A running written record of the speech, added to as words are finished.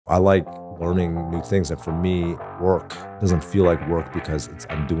I like learning new things. And for me, work doesn't feel like work because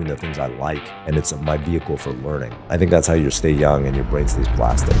I'm doing the things I like and it's my vehicle for learning. I think that's how you stay young and your brain stays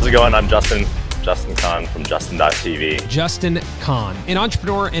plastic. How's it going? I'm Justin Kahn from JustinTV. Justin Kahn, an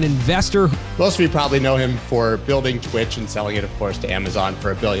entrepreneur and investor. Most of you probably know him for building Twitch and selling it, of course, to Amazon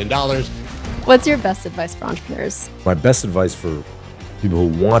for $1 billion. What's your best advice for entrepreneurs? My best advice for people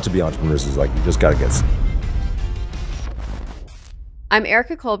who want to be entrepreneurs is like, you just got to get started. I'm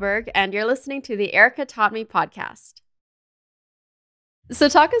Erika Kohlberg, and you're listening to the Erika Taught Me podcast. So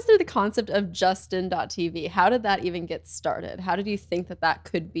talk us through the concept of JustinTV. How did that even get started? How did you think that that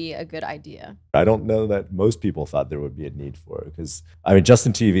could be a good idea? I don't know that most people thought there would be a need for it because, I mean,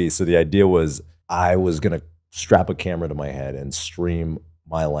 JustinTV, so the idea was I was going to strap a camera to my head and stream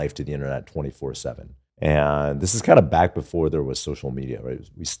my life to the internet 24/7. And this is kind of back before there was social media, right?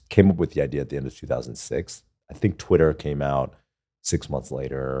 We came up with the idea at the end of 2006. I think Twitter came out 6 months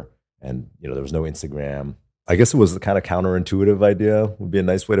later, and there was no Instagram. I guess it was the kind of counterintuitive idea, would be a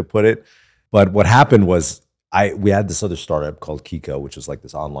nice way to put it. But what happened was we had this other startup called Kiko, which was like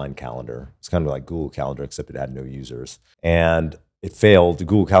this online calendar. It's kind of like Google Calendar, except it had no users. And it failed. The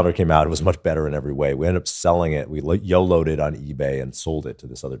Google Calendar came out. It was much better in every way. We ended up selling it. We YOLO'd it on eBay and sold it to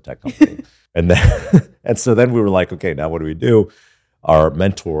this other tech company. and so then we were like, okay, now what do we do? Our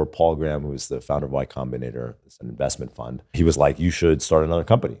mentor, Paul Graham, who is the founder of Y Combinator, it's an investment fund, he was like, you should start another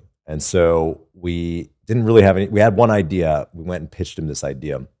company. And so we didn't really have any, we had one idea. We went and pitched him this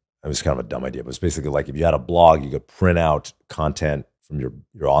idea. It was kind of a dumb idea, but it's basically like if you had a blog, you could print out content from your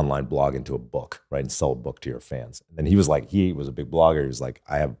online blog into a book, right? And sell a book to your fans. And then he was like, he was a big blogger. He was like,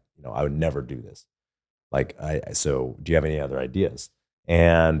 I would never do this. Like, so do you have any other ideas?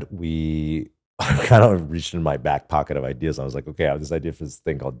 And we kind of reached in my back pocket of ideas. I was like, okay, I have this idea for this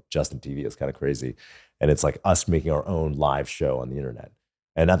thing called JustinTV. It's kind of crazy. And it's like us making our own live show on the internet.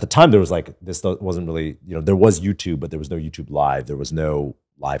 And at the time there was like, this wasn't really, there was YouTube, but there was no YouTube live. There was no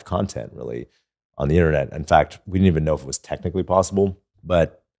live content really on the internet. In fact, we didn't even know if it was technically possible,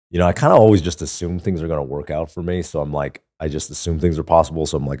 but I kind of always just assume things are going to work out for me. So I'm like, I just assume things are possible.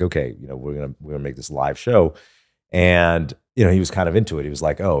 So I'm like, okay, we're going to make this live show. And, he was kind of into it. He was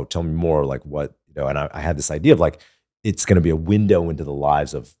like, oh, tell me more, like what, and I had this idea of like, it's going to be a window into the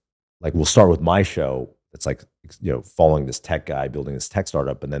lives of, like, we'll start with my show. It's like, following this tech guy, building this tech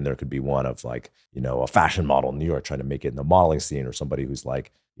startup. And then there could be one of like, a fashion model in New York trying to make it in the modeling scene, or somebody who's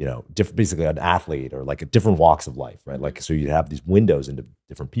like, basically an athlete, or like a different walks of life, right? Like, so you'd have these windows into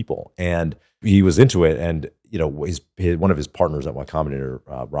different people. And he was into it. And, one of his partners at Y Combinator,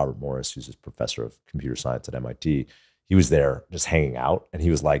 Robert Morris, who's a professor of computer science at MIT, he was there just hanging out. And he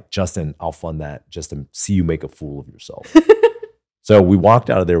was like, Justin, I'll fund that just to see you make a fool of yourself. So we walked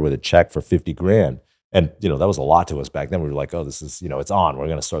out of there with a check for 50 grand. And, that was a lot to us back then. We were like, oh, this is, it's on. We're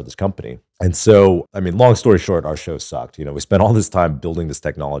going to start this company. And so, I mean, long story short, our show sucked. We spent all this time building this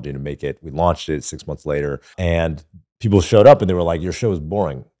technology to make it. We launched it 6 months later, and people showed up and they were like, your show is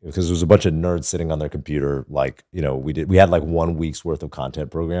boring, because there was a bunch of nerds sitting on their computer. Like, we had like 1 week's worth of content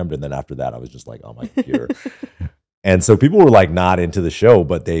programmed. And then after that, I was just like on my computer. And so people were like not into the show,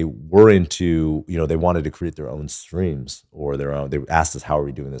 but they were into, they wanted to create their own streams or their own. They asked us, how are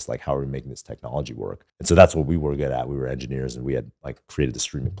we doing this? Like, how are we making this technology work? And so that's what we were good at. We were engineers, and we had like created the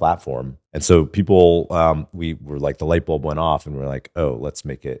streaming platform. And so people, we were like, the light bulb went off, and we're like, oh, let's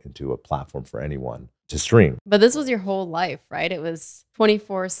make it into a platform for anyone to stream. But this was your whole life, right? It was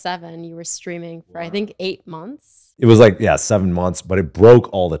 24/7. You were streaming for, I think, 8 months. It was like, 7 months, but it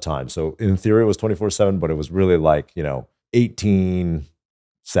broke all the time. So in theory, it was 24/7, but it was really like, 18/7,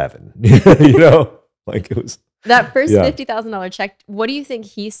 like it was. That first $50,000 check, what do you think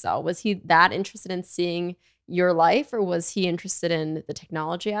he saw? Was he that interested in seeing your life, or was he interested in the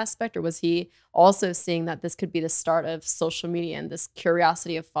technology aspect, or was he also seeing that this could be the start of social media and this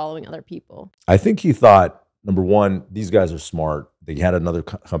curiosity of following other people? I think he thought, number one, these guys are smart. They had another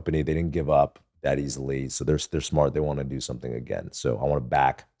company. They didn't give up that easily. So they're smart. They want to do something again. So I want to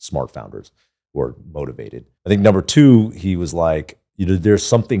back smart founders who are motivated. I think number two, he was like, there's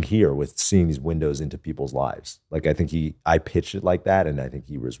something here with seeing these windows into people's lives. Like, I think I pitched it like that, and I think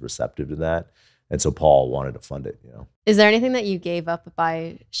he was receptive to that. And so Paul wanted to fund it, Is there anything that you gave up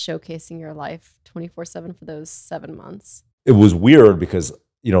by showcasing your life 24/7 for those 7 months? It was weird because,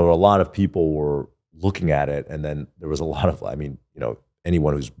 a lot of people were looking at it, and then there was a lot of,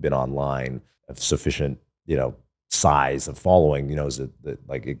 anyone who's been online of sufficient, size of following, knows that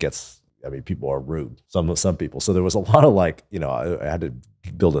like it gets, people are rude, some people. So there was a lot of like, I had to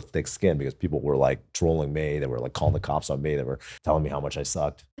build a thick skin because people were like trolling me. They were like calling the cops on me. They were telling me how much I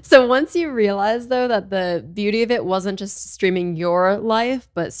sucked. So once you realized though that the beauty of it wasn't just streaming your life,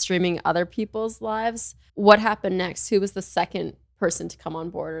 but streaming other people's lives, what happened next? Who was the second person to come on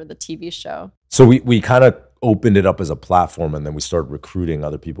board, or the TV show? So we kind of opened it up as a platform, and then we started recruiting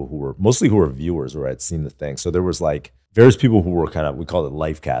other people who were viewers or had seen the thing. So there was like various people who were kind of, we called it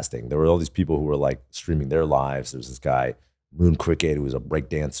life casting. There were all these people who were like streaming their lives. There was this guy, Moon Cricket, who was a break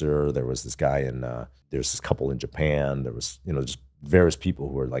dancer. There was this guy in, there's this couple in Japan. There was, just various people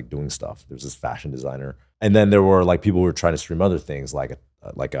who were like doing stuff. There was this fashion designer. And then there were like people who were trying to stream other things like a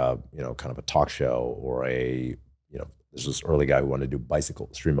kind of a talk show, or there's this early guy who wanted to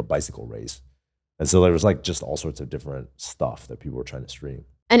stream a bicycle race. And so there was like just all sorts of different stuff that people were trying to stream.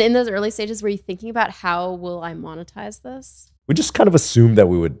 And in those early stages, were you thinking about how will I monetize this? We just kind of assumed that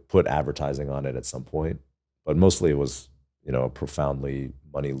we would put advertising on it at some point, but mostly it was, a profoundly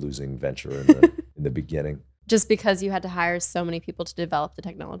money-losing venture in the beginning. Just because you had to hire so many people to develop the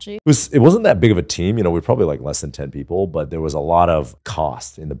technology? It wasn't that big of a team. We were probably like less than 10 people, but there was a lot of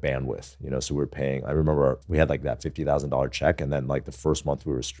cost in the bandwidth, so we were paying. I remember we had like that $50,000 check, and then like the first month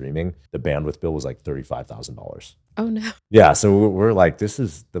we were streaming, the bandwidth bill was like $35,000. Oh no. Yeah, so we're like,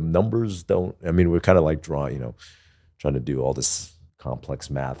 the numbers don't, we're kind of like trying to do all this complex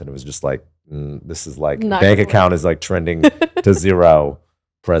math, and it was just like, this is like, bank account is like trending to zero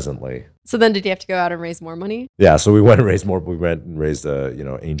presently. So then did you have to go out and raise more money? Yeah, so we went and raised more. We went and raised a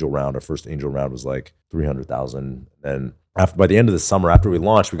angel round. Our first angel round was like $300,000. And by the end of the summer, after we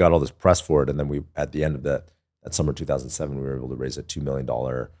launched, we got all this press for it. And then at the end of that summer 2007, we were able to raise a $2 million.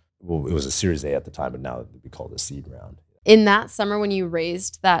 Well, it was a Series A at the time, but now we call it a seed round. In that summer, when you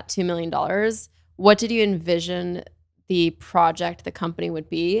raised that $2 million, what did you envision the project, the company would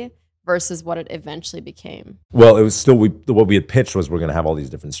be, versus what it eventually became? Well, it was still, what we had pitched was we're going to have all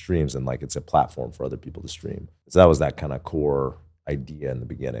these different streams, and like it's a platform for other people to stream. So that was that kind of core idea in the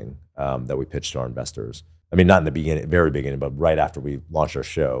beginning that we pitched to our investors. Not in the beginning, very beginning, but right after we launched our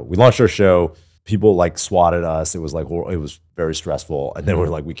show. We launched our show, people like swatted us. It was like, it was very stressful. And then we're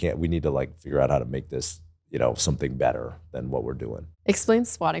like, we need to like figure out how to make this, something better than what we're doing. Explain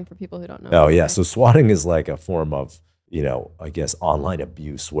swatting for people who don't know. Oh yeah, so swatting is like a form of, I guess online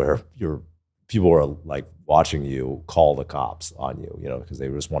abuse where people are like watching you call the cops on you, because they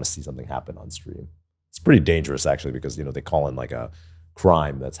just want to see something happen on stream. It's pretty dangerous actually, because, they call in like a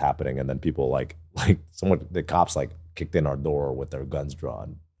crime that's happening, and then people the cops like kicked in our door with their guns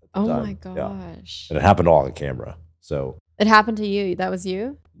drawn. Oh my gosh. Yeah. And it happened all on camera. So it happened to you. That was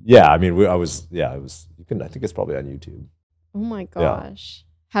you? Yeah. I think it's probably on YouTube. Oh my gosh.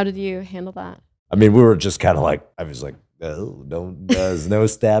 Yeah. How did you handle that? We were just kind of like, I was like, oh, there's no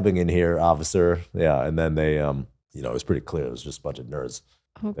stabbing in here, officer. Yeah. And then they, it was pretty clear. It was just a bunch of nerds.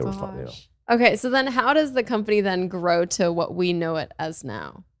 Oh, they were fun, Okay. So then how does the company then grow to what we know it as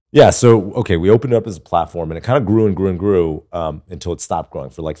now? Yeah. So, okay, we opened it up as a platform, and it kind of grew and grew and grew until it stopped growing.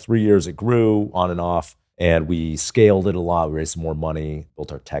 For like 3 years, it grew on and off, and we scaled it a lot. We raised some more money,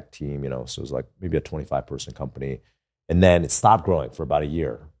 built our tech team, so it was like maybe a 25-person company. And then it stopped growing for about a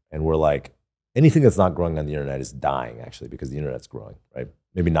year. And we're like, anything that's not growing on the internet is dying, actually, because the internet's growing, right?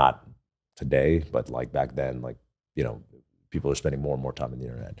 Maybe not today, but like back then, like, people are spending more and more time on the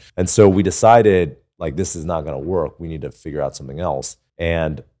internet. And so we decided, like, this is not going to work. We need to figure out something else.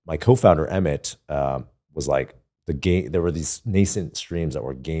 And my co-founder, Emmett, was like, there were these nascent streams that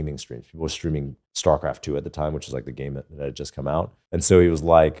were gaming streams. People were streaming StarCraft 2 at the time, which is like the game that had just come out. And so he was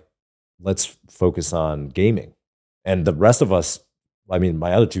like, let's focus on gaming. And the rest of us,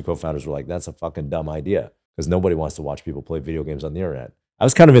 my other two co-founders were like, that's a fucking dumb idea, because nobody wants to watch people play video games on the internet. I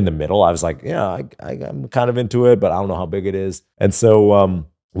was kind of in the middle. I was like, yeah, I'm kind of into it, but I don't know how big it is. And so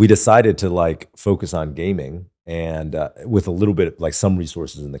we decided to like focus on gaming, and with a little bit like some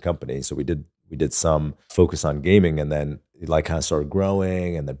resources in the company. So we did some focus on gaming, and then it like kind of started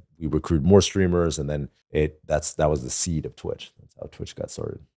growing, and then we recruited more streamers, and then that was the seed of Twitch. That's how Twitch got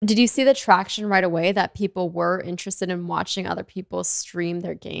started. Did you see the traction right away that people were interested in watching other people stream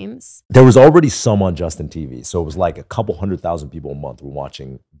their games? There was already some on JustinTV. So it was like a couple 100,000 people a month were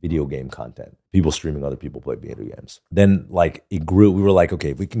watching video game content, people streaming other people play video games. Then like it grew. We were like,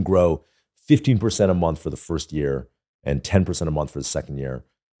 okay, if we can grow 15% a month for the first year and 10% a month for the second year,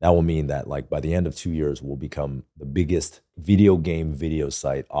 that will mean that like by the end of 2 years, we'll become the biggest video game video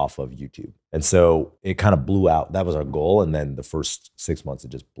site off of YouTube. And so it kind of blew out. That was our goal. And then the first 6 months, it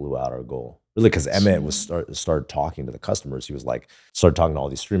just blew out our goal. Really, because Emmett started talking to the customers. He was like, started talking to all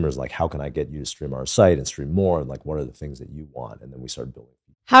these streamers, like, how can I get you to stream our site and stream more? And like, what are the things that you want? And then we started building.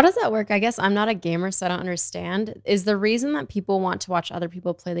 How does that work? I guess I'm not a gamer, so I don't understand. Is the reason that people want to watch other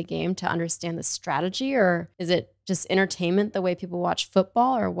people play the game to understand the strategy, or is it just entertainment the way people watch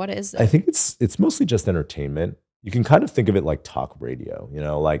football, or what is I it? think it's mostly just entertainment. You can kind of think of it like talk radio, you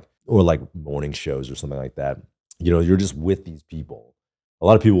know, like or like morning shows or something like that. You know, you're just with these people. A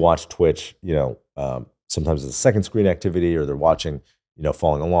lot of people watch Twitch, you know, sometimes it's a second screen activity, or they're watching, you know,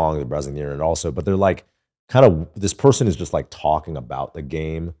 following along, they're browsing the internet also, but they're like kind of this person is just like talking about the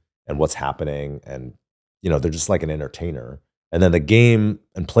game and what's happening, and you know, they're just like an entertainer. And then the game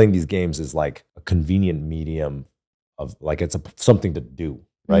and playing these games is like a convenient medium of like it's something to do,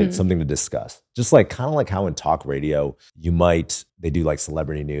 right? Mhm. Something to discuss. Just like kind of like how in talk radio, they do like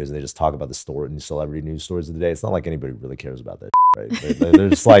celebrity news and they just talk about the story and celebrity news stories of the day. It's not like anybody really cares about that, right? They're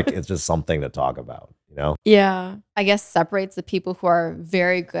just like, it's just something to talk about, you know? Yeah, I guess separates the people who are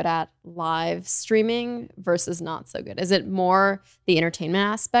very good at live streaming versus not so good. Is it more the entertainment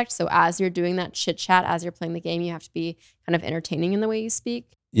aspect? So as you're doing that chit chat, as you're playing the game, you have to be kind of entertaining in the way you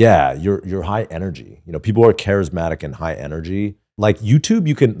speak? Yeah, you're high energy. You know, people are charismatic and high energy. Like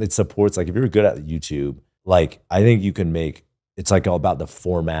YouTube, it supports, like if you're good at YouTube, like I think you can make, it's like all about the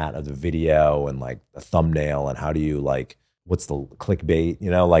format of the video and like the thumbnail and how do you like, what's the clickbait,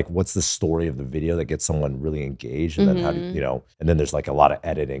 you know, like what's the story of the video that gets someone really engaged, and then how do Mhm. you know, and then there's like a lot of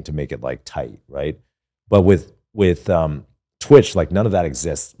editing to make it like tight, right? But with Twitch, like none of that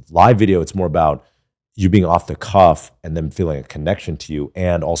exists. Live video, it's more about you being off the cuff and them feeling a connection to you,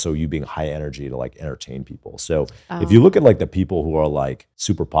 and also you being high energy to like entertain people. So if you Oh. look at like the people who are like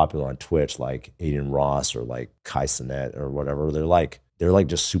super popular on Twitch, like Aiden Ross or like Kai Cenat or whatever, they're like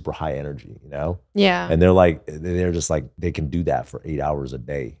just super high energy, you know? Yeah. And they're just like, they can do that for 8 hours a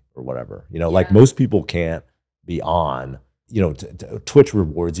day or whatever, you know, like Yeah. most people can't be on, you know, Twitch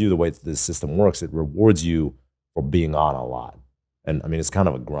rewards you the way the system works. It rewards you for being on a lot. And I mean, it's kind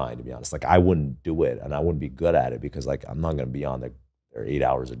of a grind, to be honest. Like I wouldn't do it and I wouldn't be good at it because like, I'm not going to be on there 8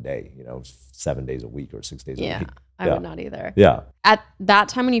 hours a day, you know, 7 days a week or 6 days a Yeah, week. I Yeah. would not either. Yeah. At that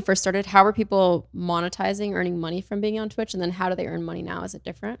time when you first started, how were people monetizing, earning money from being on Twitch? And then how do they earn money now? Is it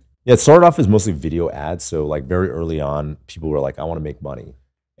different? Yeah, it started off as mostly video ads. So like very early on, people were like, I want to make money.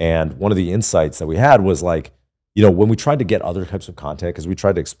 And one of the insights that we had was like, you know, when we tried to get other types of content, because we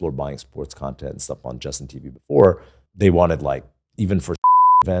tried to explore buying sports content and stuff on JustinTV before, they wanted like, even for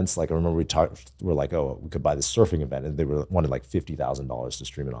events, like I remember we're like, oh, we could buy this surfing event, and wanted like $50,000 to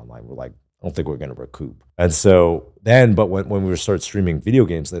stream it online. We're like, I don't think we're going to recoup. And so then, but when we started streaming video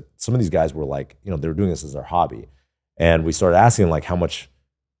games, that some of these guys were like, you know, they were doing this as their hobby. And we started asking like, how much,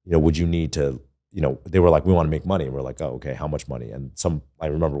 you know, would you need to, you know, they were like, we want to make money. And we're like, oh, okay, how much money? And I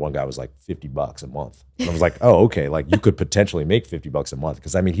remember one guy was like $50 a month. And I was like, oh, okay, like you could potentially make $50 a month.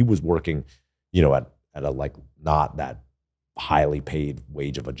 Cause I mean, he was working, you know, at a like not that highly paid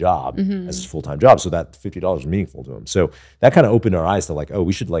wage of a job Mhm. as his full-time job. So that $50 was meaningful to him. So that kind of opened our eyes to like, oh,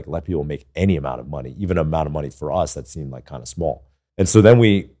 we should like let people make any amount of money, even an amount of money for us that seemed like kind of small. And so then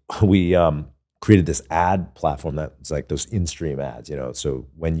we created this ad platform that's like those in-stream ads, you know. So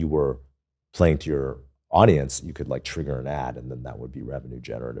when you were playing to your audience, you could like trigger an ad, and then that would be revenue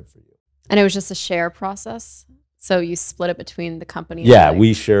generative for you. And it was just a share process. So you split it between the company. Yeah, and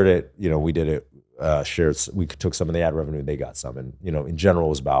we shared it. You know, we did it. Shared. We took some of the ad revenue, they got some, and you know, in general, it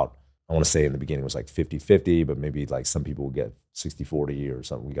was about. I want to say in the beginning it was like 50-50, but maybe like some people would get 60-40 or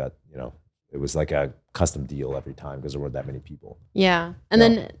something. We got, you know, it was like a custom deal every time because there weren't that many people. Yeah. And Yeah.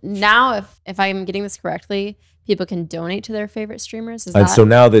 then now, if I'm getting this correctly, people can donate to their favorite streamers. Is And that so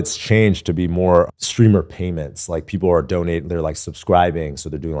now that's changed to be more streamer payments. Like people are donating, they're like subscribing. So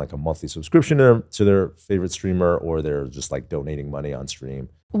they're doing like a monthly subscription to their favorite streamer, or they're just like donating money on stream.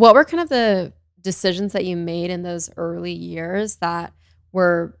 what were kind of the decisions that you made in those early years that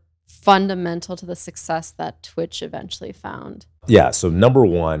were fundamental to the success that Twitch eventually found? Yeah. So number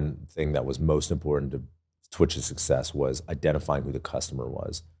one thing that was most important to Twitch's success was identifying who the customer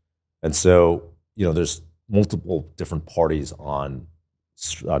was. And so, you know, there's multiple different parties on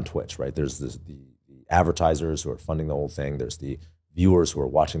Twitch, right? There's the advertisers who are funding the whole thing. There's the viewers who are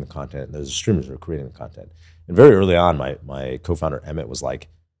watching the content. And there's the streamers who are creating the content. And very early on, my co-founder Emmett was like,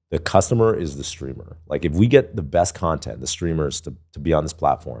 the customer is the streamer. Like if we get the best content, the streamers to be on this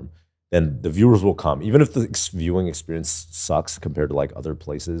platform, then the viewers will come. Even if the viewing experience sucks compared to like other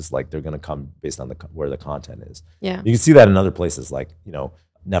places, like they're gonna come based on where the content is. Yeah. You can see that in other places, like, you know,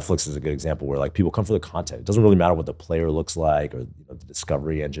 Netflix is a good example where like people come for the content. It doesn't really matter what the player looks like or, you know, the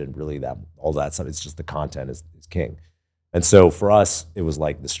discovery engine, really that all that stuff. It's just the content is king. And so for us, it was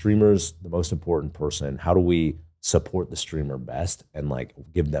like the streamer's the most important person. How do we support the streamer best and like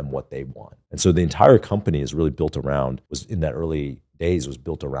give them what they want? And so the entire company is really built around, was in that early days was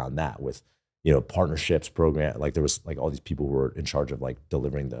built around that with, partnerships program. Like there was like all these people who were in charge of like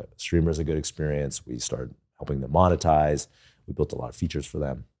delivering the streamers a good experience. We started helping them monetize. We built a lot of features for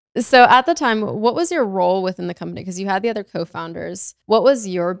them. So at the time, what was your role within the company? Because you had the other co-founders. What was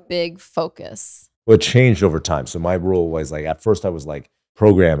your big focus? Well, it changed over time. So my role was like, at first I was like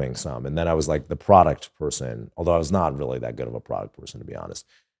programming some, and then I was like the product person, although I was not really that good of a product person, to be honest.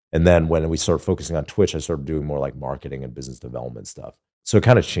 And then when we started focusing on Twitch, I started doing more like marketing and business development stuff. So it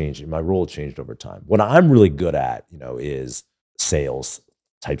kind of changed. My role changed over time. What I'm really good at, is sales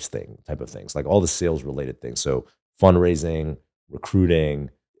type of things, like all the sales related things. So fundraising, recruiting,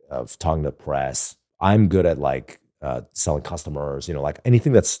 of talking to press. I'm good at like selling customers, like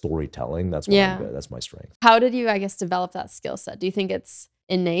anything that's storytelling. That's what I'm good. That's my strength. How did you, I guess, develop that skill set? Do you think it's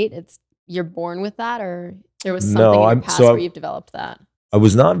innate? You're born with that, or there was something in your past where you've developed that? I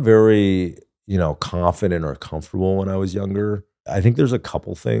was not very, confident or comfortable when I was younger. I think there's a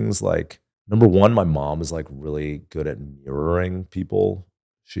couple things. Like number one, my mom is like really good at mirroring people.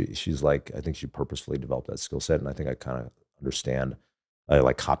 She's like, I think she purposefully developed that skill set, and I think I kind of understand. I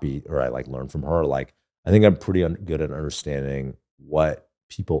like copy, or I like learn from her. Like I think I'm pretty good at understanding what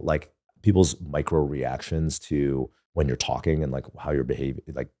people like, people's micro reactions to when you're talking and like how you're behaving,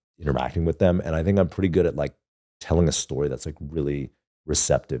 like interacting with them. And I think I'm pretty good at like telling a story that's like really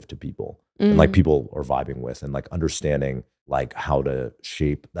receptive to people and like people are vibing with, and like understanding like how to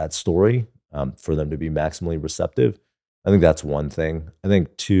shape that story for them to be maximally receptive. I think that's one thing. I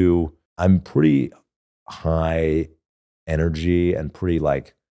think two, I'm pretty high energy and pretty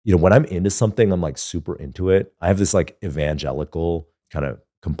like, when I'm into something, I'm like super into it. I have this like evangelical kind of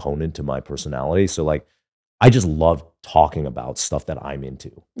component to my personality. So like, I just love talking about stuff that I'm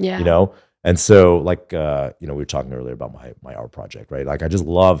into, And so like, we were talking earlier about my art project, right? Like I just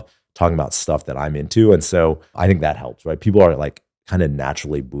love talking about stuff that I'm into. And so I think that helps, right? People are like kind of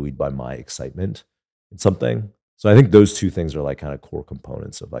naturally buoyed by my excitement in something. So I think those two things are like kind of core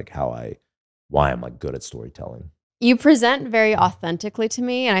components of like why I'm like good at storytelling. You present very authentically to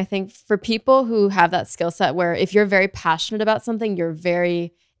me. And I think for people who have that skill set where if you're very passionate about something, you're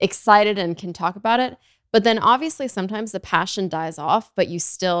very excited and can talk about it. But then obviously sometimes the passion dies off, but you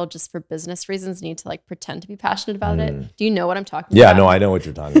still just for business reasons need to like pretend to be passionate about it. Do you know what I'm talking about? Yeah, no, I know what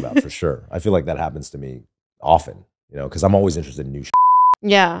you're talking about for sure. I feel like that happens to me often, because I'm always interested in new shit.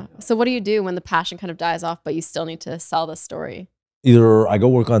 Yeah. So what do you do when the passion kind of dies off, but you still need to sell the story? Either I go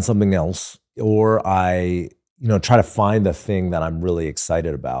work on something else, or I try to find the thing that I'm really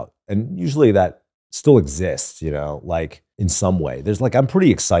excited about. And usually that still exists, like in some way. There's like, I'm pretty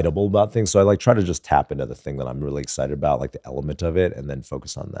excitable about things. So I like try to just tap into the thing that I'm really excited about, like the element of it, and then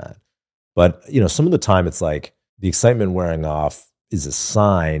focus on that. But, some of the time it's like the excitement wearing off is a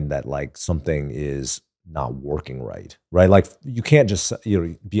sign that like something is not working right? Like you can't just,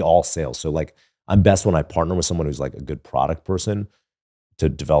 be all sales. So like I'm best when I partner with someone who's like a good product person to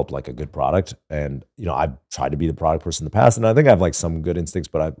develop like a good product. And, I've tried to be the product person in the past, and I think I have like some good instincts,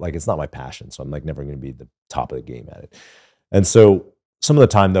 but it's not my passion. So I'm like never going to be the top of the game at it. And so some of the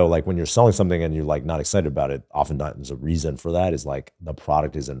time though, like when you're selling something and you're like not excited about it, oftentimes a reason for that is like the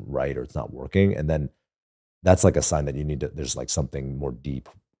product isn't right or it's not working. And then that's like a sign that there's like something more deep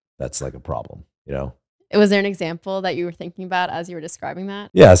that's like a problem, Was there an example that you were thinking about as you were describing that?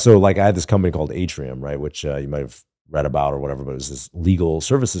 Yeah. So like I had this company called Atrium, right? Which you might have read about or whatever, but it was this legal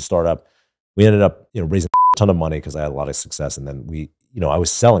services startup. We ended up, raising a ton of money because I had a lot of success. And then I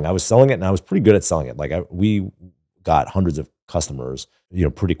was selling it, and I was pretty good at selling it. Like we got hundreds of customers,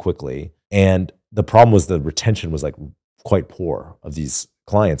 pretty quickly. And the problem was the retention was like quite poor of these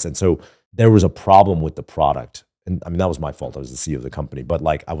clients. And so there was a problem with the product. And I mean, that was my fault. I was the CEO of the company, but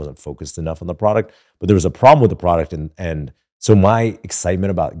like I wasn't focused enough on the product. But there was a problem with the product, and so my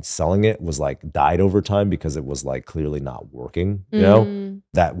excitement about selling it was like died over time because it was like clearly not working.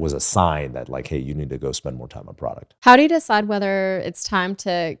 That was a sign that like, hey, you need to go spend more time on product. How do you decide whether it's time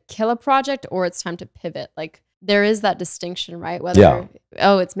to kill a project or it's time to pivot? Like there is that distinction, right? Whether,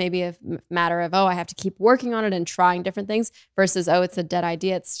 it's maybe a matter of, I have to keep working on it and trying different things versus, it's a dead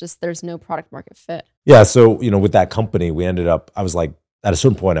idea. It's just, there's no product market fit. Yeah. So, with that company, I was like, at a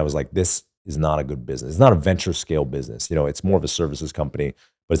certain point, I was like, this is not a good business. It's not a venture scale business. It's more of a services company,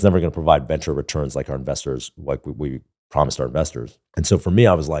 but it's never going to provide venture returns like our investors, like we promised our investors. And so for me,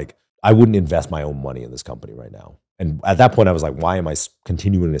 I was like, I wouldn't invest my own money in this company right now. And at that point, I was like, why am I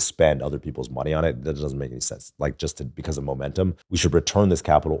continuing to spend other people's money on it? That doesn't make any sense. Like because of momentum, we should return this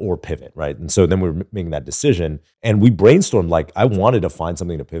capital or pivot, right? And so then we were making that decision, and we brainstormed. Like I wanted to find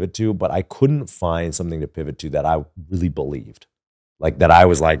something to pivot to, but I couldn't find something to pivot to that I really believed. Like that I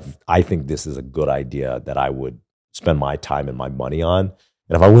was like, I think this is a good idea that I would spend my time and my money on.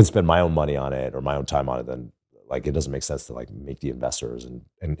 And if I wouldn't spend my own money on it or my own time on it, then like it doesn't make sense to like make the investors and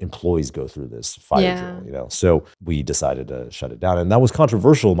employees go through this fire drill, you know? So we decided to shut it down. And that was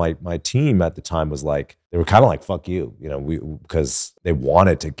controversial. My team at the time was like, they were kind of like, fuck you, you know, because they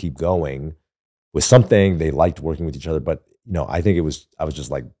wanted to keep going with something. They liked working with each other. But, you know, I think I was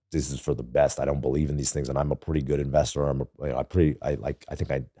just like, this is for the best. I don't believe in these things. And I'm a pretty good investor. I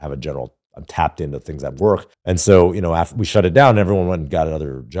think I have I'm tapped into things that work. And so, you know, after we shut it down, everyone went and got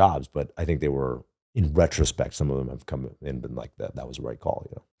other jobs. But I think they were, in retrospect, some of them have come in and been like, that was the right call,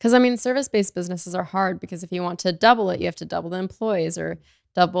 you know? Because I mean, service-based businesses are hard because if you want to double it, you have to double the employees or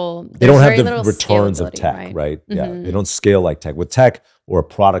double. They don't have the returns of tech, right? Yeah, Mm-hmm. they don't scale like tech. With tech or a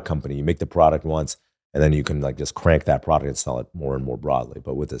product company, you make the product once and then you can like just crank that product and sell it more and more broadly.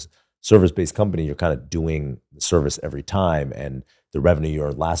 But with this service-based company, you're kind of doing the service every time, and the revenue you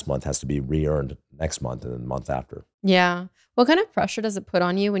earned last month has to be re-earned next month and then the month after. Yeah. What kind of pressure does it put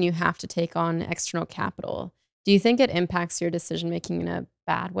on you when you have to take on external capital? Do you think it impacts your decision-making in a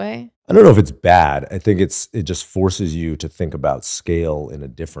bad way? I don't know if it's bad. I think it just forces you to think about scale in a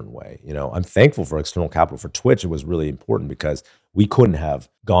different way. You know, I'm thankful for external capital. For Twitch, it was really important because we couldn't have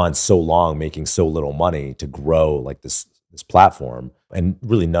gone so long making so little money to grow like this platform. And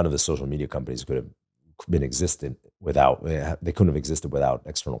really none of the social media companies could have been existent without, they couldn't have existed without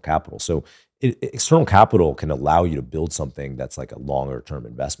external capital. So external capital can allow you to build something that's like a longer term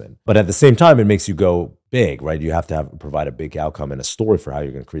investment. But at the same time, it makes you go big, right? You have to provide a big outcome and a story for how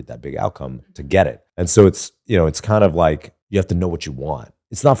you're going to create that big outcome to get it. And so it's, you know, it's kind of like you have to know what you want.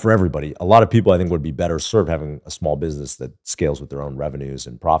 It's not for everybody. A lot of people I think would be better served having a small business that scales with their own revenues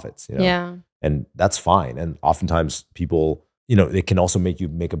and profits, you know? Yeah. And that's fine. And oftentimes people, you know, it can also make you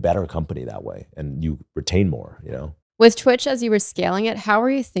make a better company that way and you retain more, you know? With Twitch, as you were scaling it, how were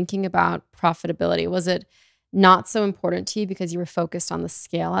you thinking about profitability? Was it not so important to you because you were focused on the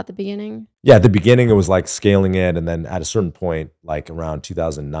scale at the beginning? Yeah, at the beginning it was like scaling it, and then at a certain point, like around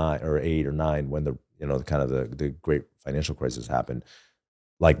 2009 or 8 or 9, when the, you know, kind of the great financial crisis happened,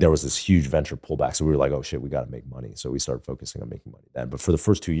 like there was this huge venture pullback. So we were like, oh shit, we got to make money. So we started focusing on making money then. But for the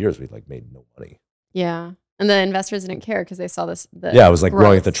first 2 years, we like made no money. Yeah. And the investors didn't care because they saw this. Yeah, it was like growth.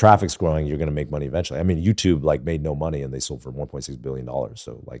 growing. If the traffic's growing, you're going to make money eventually. I mean, YouTube like made no money and they sold for $1.6 billion.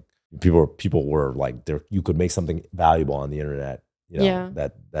 So like people were like, you could make something valuable on the internet, you know, Yeah.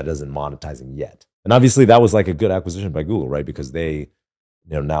 that isn't monetizing yet. And obviously that was like a good acquisition by Google, right? Because they, you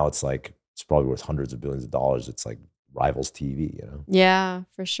know, now it's like, it's probably worth hundreds of billions of dollars. It's like rivals TV, you know? Yeah,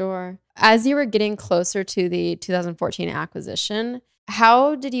 for sure. As you were getting closer to the 2014 acquisition,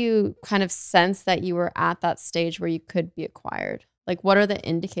 how did you kind of sense that you were at that stage where you could be acquired? Like, what are the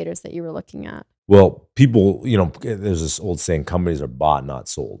indicators that you were looking at? Well, people, you know, there's this old saying, companies are bought, not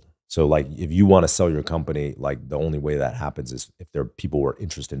sold. So like, if you want to sell your company, like the only way that happens is if people who are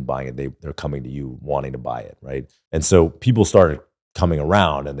interested in buying it, they're coming to you wanting to buy it, right? And so people started coming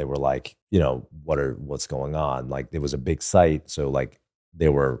around and they were like, you know, what's going on? Like, it was a big site. So like, they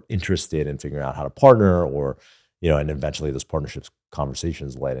were interested in figuring out how to partner, or, you know, and eventually those partnerships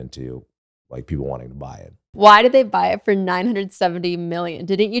conversations led into like people wanting to buy it. Why did they buy it for $970 million?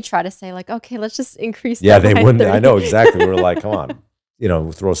 Didn't you try to say like, okay, let's just increase? Yeah, that they by wouldn't. 30? I know exactly. We were like, come on, you know,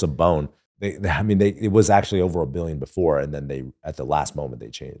 throw us a bone. It was actually over $1 billion before, and then at the last moment they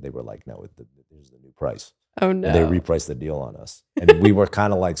changed. They were like, no, here's the new price. Oh no! And they repriced the deal on us, and we were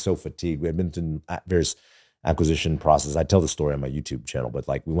kind of like so fatigued. We had been through various acquisition process. I tell the story on my YouTube channel, but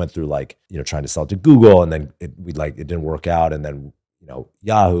like we went through like, you know, trying to sell to Google, and then it didn't work out, and then, you know,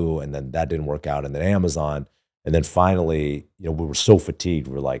 Yahoo, and then that didn't work out, and then Amazon, and then finally, you know, we were so fatigued.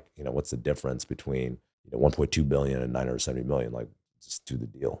 We're like, you know, what's the difference between, you know, 1.2 billion and 970 million? Like, just do the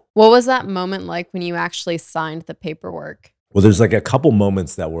deal. What was that moment like when you actually signed the paperwork? Well, there's like a couple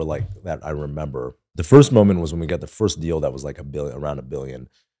moments that were like that I remember. The first moment was when we got the first deal that was like around $1 billion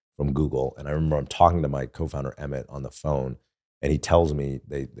from Google. And I remember I'm talking to my co-founder Emmett on the phone, and he tells me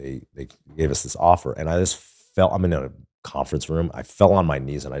they gave us this offer, and I just felt, I'm in a conference room, I fell on my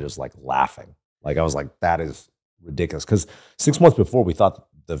knees and I just like laughing. Like I was like, that is ridiculous. Because 6 months before we thought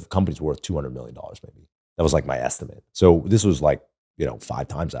the company's worth $200 million maybe. That was like my estimate. So this was like, you know, 5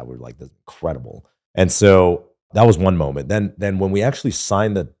 times that. We were like, this is incredible. And so that was one moment. Then when we actually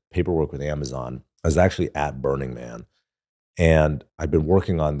signed the paperwork with Amazon, I was actually at Burning Man, and I'd been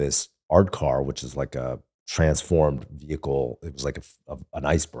working on this art car, which is like a transformed vehicle. It was like an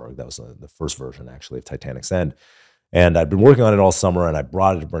iceberg. That was the first version actually of Titanic's End. And I'd been working on it all summer, and I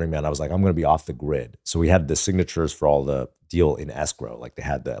brought it to Burning Man. I was like, I'm going to be off the grid. So we had the signatures for all the deal in escrow, like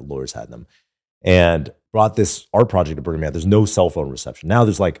the lawyers had them, and brought this art project to Burning Man. There's no cell phone reception. Now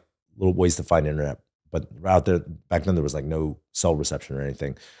there's like little ways to find internet but out there back then there was like no cell reception or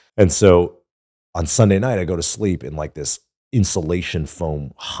anything. And so on Sunday night, I go to sleep in like this insulation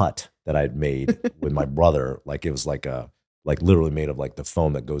foam hut that I had made with my brother. Like it was like literally made of like the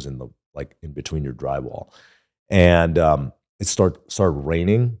foam that goes in the like in between your drywall. And it started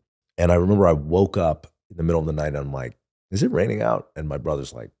raining. And I remember I woke up in the middle of the night and I'm like, is it raining out? And my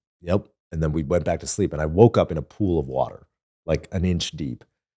brother's like, yep. And then we went back to sleep and I woke up in a pool of water, like an inch deep,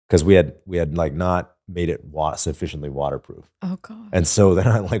 because we had like not made it sufficiently waterproof. Oh God. And so then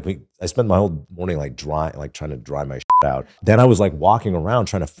I spent my whole morning like trying to dry my shit out. Then I was like walking around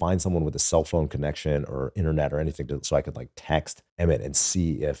trying to find someone with a cell phone connection or internet or anything so I could like text Emmett and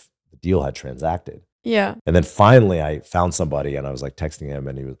see if the deal had transacted. Yeah. And then finally I found somebody and I was like texting him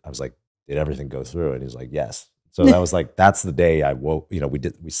and I was like, did everything go through? And he's like, yes. So that was like, that's the day I woke,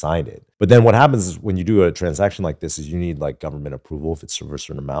 we signed it. But then what happens is when you do a transaction like this is you need like government approval if it's for a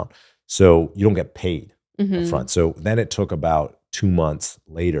certain amount. So you don't get paid up front. So then it took about 2 months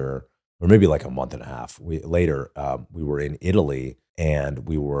later, or maybe like a month and a half later, we were in Italy and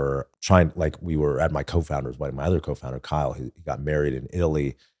we were at my co-founder's wedding, my other co-founder, Kyle, he got married in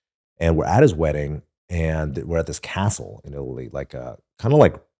Italy and we're at his wedding and we're at this castle in Italy, like kind of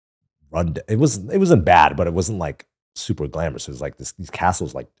like it wasn't bad, but it wasn't like super glamorous. It was like these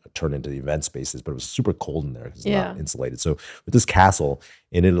castles like turned into the event spaces, but it was super cold in there because it's not insulated. So with this castle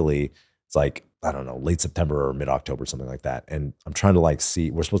in Italy, it's like, I don't know, late September or mid-October, something like that. And I'm trying to like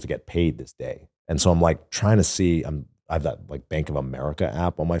see, we're supposed to get paid this day. And so I'm like trying to see, I have that like Bank of America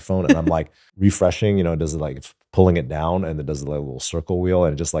app on my phone and I'm like refreshing, does it like pulling it down and it does like a little circle wheel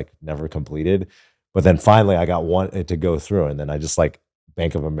and it just like never completed. But then finally I got it to go through and then I just like my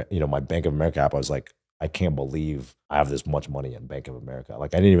Bank of America app, I was like, I can't believe I have this much money in Bank of America.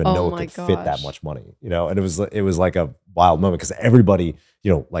 Like I didn't even know it could fit that much money, and it was like a wild moment because everybody,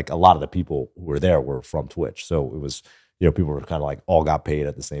 like a lot of the people who were there were from Twitch. So it was, people were kind of like all got paid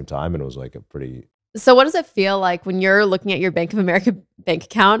at the same time. And it was like a pretty. So what does it feel like when you're looking at your Bank of America bank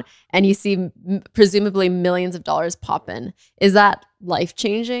account and you see presumably millions of dollars pop in? Is that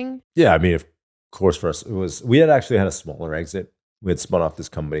life-changing? Yeah. I mean, of course for us, we had actually had a smaller exit. We had spun off this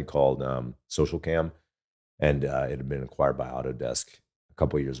company called Social Cam. And it had been acquired by Autodesk a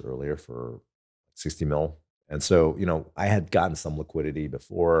couple of years earlier for 60 mil. And so, I had gotten some liquidity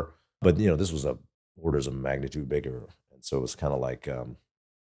before, but, this was orders of magnitude bigger. And so it was kind of like,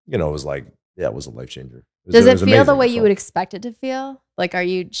 it was like, yeah, it was a life changer. Does it feel the way you would expect it to feel? Like, are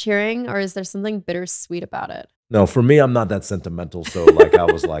you cheering or is there something bittersweet about it? No, for me, I'm not that sentimental. So like, I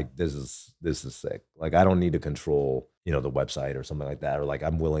was like, this is sick. Like, I don't need to control, the website or something like that. Or like,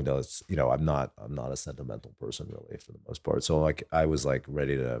 I'm willing to, I'm not a sentimental person really for the most part. So like, I was like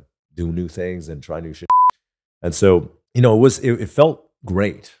ready to do new things and try new shit. And so, it felt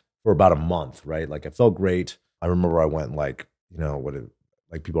great for about a month, right? Like it felt great. I remember I went like,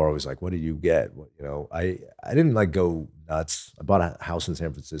 like people are always like, what did you get? I didn't like go nuts. I bought a house in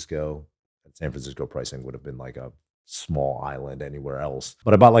San Francisco. San Francisco pricing would have been like a small island anywhere else.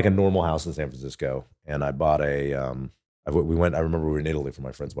 But I bought like a normal house in San Francisco and I bought I remember we were in Italy for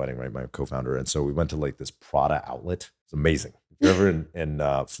my friend's wedding, right? My co-founder. And so we went to like this Prada outlet. It's amazing. If you're ever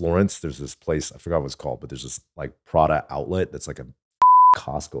in Florence, there's this place, I forgot what it's called, but there's this like Prada outlet that's like a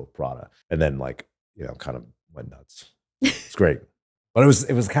Costco of Prada. And then like, kind of went nuts. It's great. But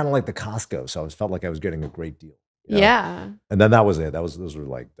it was kind of like the Costco. So I felt like I was getting a great deal. Yeah. And then that was it. Those were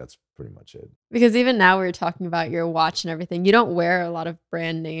like, that's pretty much it. Because even now we were talking about your watch and everything. You don't wear a lot of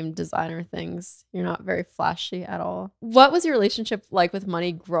brand name designer things. You're not very flashy at all. What was your relationship like with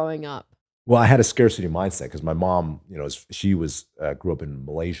money growing up? Well, I had a scarcity mindset because my mom, she was grew up in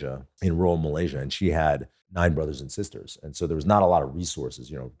Malaysia, in rural Malaysia, and she had 9 brothers and sisters. And so there was not a lot of resources.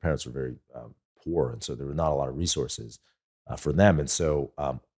 Her parents were very poor. And so there were not a lot of resources for them. And so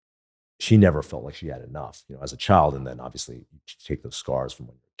she never felt like she had enough, as a child. And then obviously you take those scars from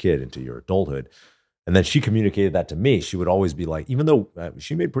when you're a kid into your adulthood. And then she communicated that to me. She would always be like, even though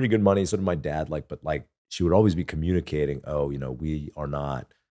she made pretty good money, so did my dad, but she would always be communicating,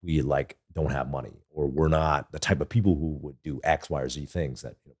 we like don't have money, or we're not the type of people who would do X, Y, or Z things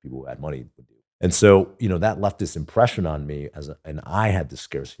that people who had money would do. And so, that left this impression on me and I had this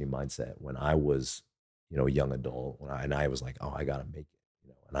scarcity mindset when I was, a young adult, and I was like, oh, I got to make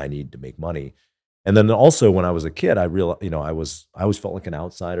it. And I need to make money. And then also when I was a kid, I realized, I always felt like an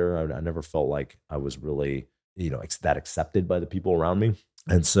outsider. I never felt like I was really, that accepted by the people around me.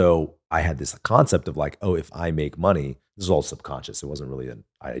 And so I had this concept of like, oh, if I make money, this is all subconscious. It wasn't really an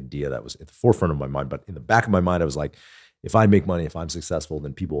idea that was at the forefront of my mind, but in the back of my mind, I was like, if I make money, if I'm successful,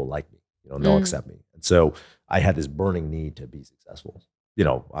 then people will like me, they'll accept me. And so I had this burning need to be successful.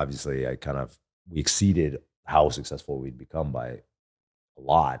 Obviously I kind of we exceeded how successful we'd become by a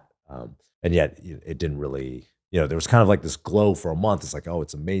lot. And yet it didn't really, there was kind of like this glow for a month. It's like, oh,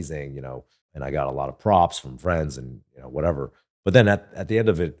 it's amazing, and I got a lot of props from friends and, whatever. But then at the end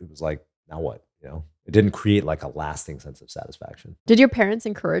of it, it was like, now what? It didn't create like a lasting sense of satisfaction. Did your parents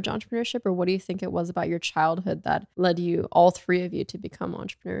encourage entrepreneurship, or what do you think it was about your childhood that led you, all three of you, to become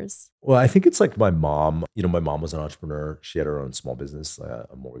entrepreneurs? Well, I think it's like my mom. My mom was an entrepreneur. She had her own small business, a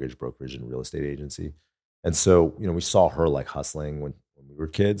mortgage brokerage and real estate agency. And so, we saw her like hustling when we were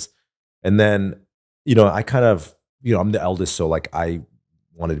kids. And then, I kind of, I'm the eldest. So like I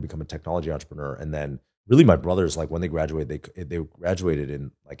wanted to become a technology entrepreneur. And then really my brothers, like when they graduated, they graduated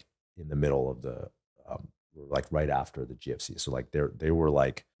in the middle of the, like right after the GFC. So like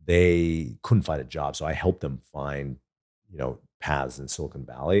they couldn't find a job. So I helped them find, paths in Silicon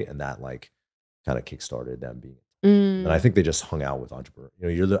Valley, and that like kind of kickstarted them being. And I think they just hung out with entrepreneurs.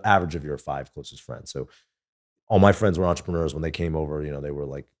 You're the average of your 5 closest friends. So all my friends were entrepreneurs. When they came over,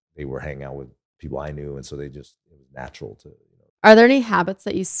 they were hanging out with people I knew. And so it was natural to, Are there any habits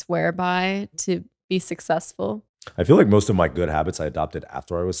that you swear by to be successful? I feel like most of my good habits I adopted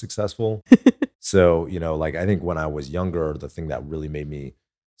after I was successful. So, like I think when I was younger, the thing that really made me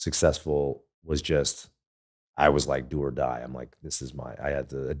successful was just, I was like do or die. I'm like, I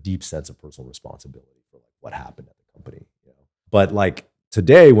had a deep sense of personal responsibility for like what happened at the company. But like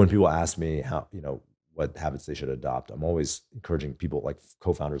today, when people ask me how, what habits they should adopt, I'm always encouraging people like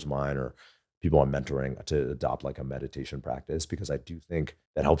co-founders of mine or people I'm mentoring to adopt like a meditation practice, because I do think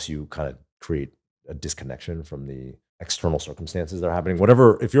that helps you kind of create a disconnection from the external circumstances that are happening.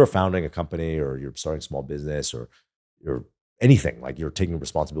 Whatever, if you're founding a company or you're starting a small business or you're anything, like you're taking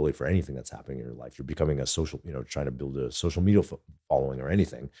responsibility for anything that's happening in your life, you're becoming a social, trying to build a social media following or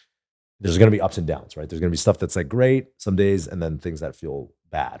anything, there's going to be ups and downs, right? There's going to be stuff that's like great some days and then things that feel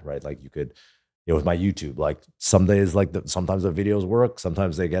bad, right? Like you could, with my YouTube, like some days, like sometimes the videos work,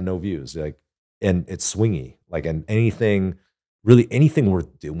 sometimes they get no views, like, and it's swingy, like, and anything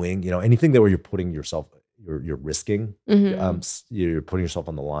worth doing, anything that where you're putting yourself, you're risking, you're putting yourself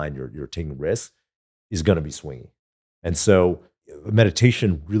on the line, you're taking risks, is going to be swingy. And so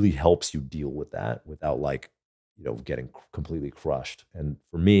meditation really helps you deal with that without like, getting completely crushed. And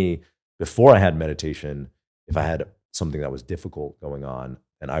for me, before I had meditation, if I had something that was difficult going on,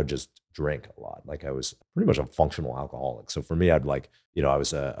 and I would just drink a lot. Like I was pretty much a functional alcoholic. So for me, I'd like, I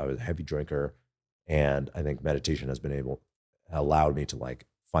was a heavy drinker, and I think meditation has allowed me to like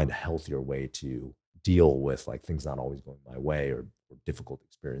find a healthier way to deal with like things not always going my way or difficult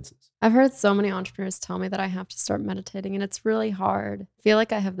experiences. I've heard so many entrepreneurs tell me that I have to start meditating, and it's really hard. I feel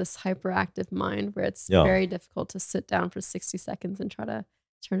like I have this hyperactive mind where it's very difficult to sit down for 60 seconds and try to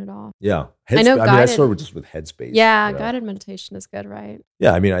turn it off. Yeah. I started just with Headspace. Yeah, guided meditation is good, right?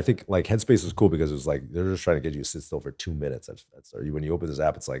 Yeah, I mean, I think like Headspace is cool because it was like, they're just trying to get you to sit still for 2 minutes. When you open this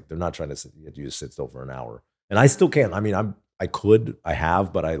app, it's like, they're not trying to get you to sit still for an hour. And I still can't. I mean, I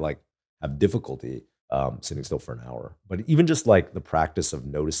have, but I like have difficulty sitting still for an hour. But even just like the practice of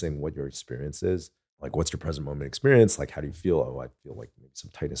noticing what your experience is, like what's your present moment experience? Like, how do you feel? Oh, I feel like maybe some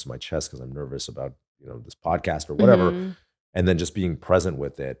tightness in my chest because I'm nervous about, this podcast or whatever. And then just being present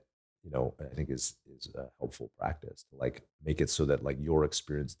with it, I think is a helpful practice to like make it so that like your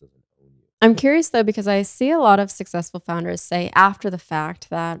experience doesn't own you. I'm curious though, because I see a lot of successful founders say after the fact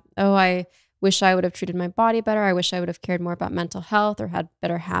that, oh, I wish I would have treated my body better. I wish I would have cared more about mental health or had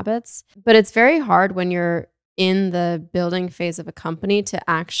better habits. But it's very hard when you're in the building phase of a company to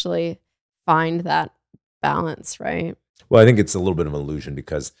actually find that balance, right? Well, I think it's a little bit of an illusion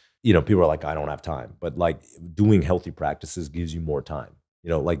because, people are like, I don't have time. But like doing healthy practices gives you more time.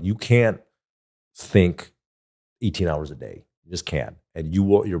 Like you can't think 18 hours a day. You just can't. And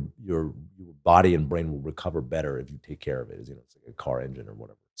your body and brain will recover better if you take care of it. It's like a car engine or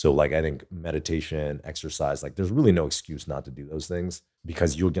whatever. So like I think meditation, exercise, like there's really no excuse not to do those things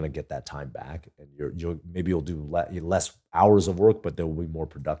because you're gonna get that time back, and you'll do less hours of work, but they'll be more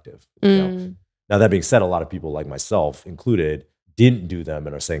productive. Now that being said, a lot of people like myself included didn't do them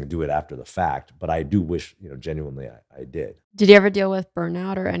and are saying do it after the fact. But I do wish, genuinely I did. Did you ever deal with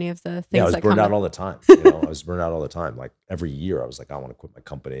burnout or any of the things? Yeah, I was that burned come out up? all the time. I was burned out all the time. Like every year I was like, I want to quit my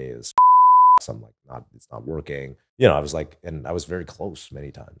company. I'm like, it's not working. I was like, and I was very close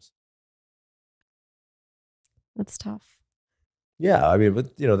many times. That's tough. Yeah, I mean,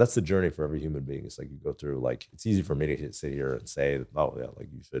 but that's the journey for every human being. It's like you go through, like, it's easy for me to sit here and say, oh yeah, like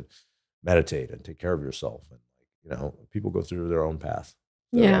you should meditate and take care of yourself. And like, people go through their own path.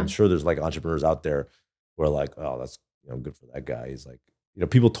 So Yeah. I'm sure there's like entrepreneurs out there who are like, oh, that's good for that guy. He's like,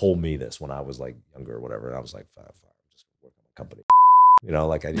 people told me this when I was like younger or whatever. And I was like, fine, I'm just gonna work on my company. You know,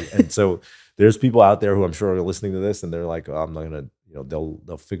 like and so there's people out there who I'm sure are listening to this and they're like, oh, I'm not gonna, you know,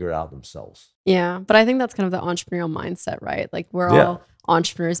 they'll figure it out themselves. Yeah. But I think that's kind of the entrepreneurial mindset, right? Like we're Yeah. all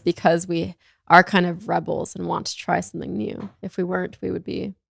entrepreneurs because we are kind of rebels and want to try something new. If we weren't, we would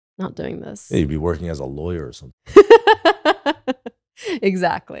be not doing this. Yeah, you'd be working as a lawyer or something.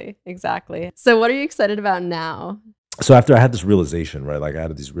 Exactly. Exactly. So what are you excited about now? So after I had this realization, right? Like I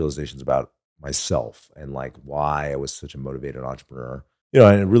had these realizations about myself and like why I was such a motivated entrepreneur. You know,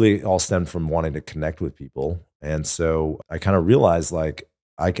 and it really all stemmed from wanting to connect with people. And so I kind of realized like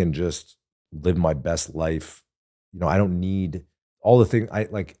I can just live my best life. You know, I don't need all the things I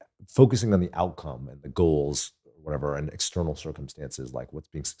like focusing on the outcome and the goals, or whatever, and external circumstances, like what's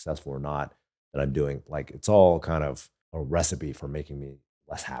being successful or not that I'm doing. Like it's all kind of a recipe for making me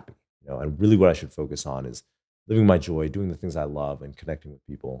less happy. You know, and really what I should focus on is living my joy, doing the things I love, and connecting with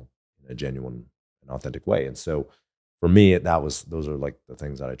people in a genuine and authentic way. And so for me, those are like the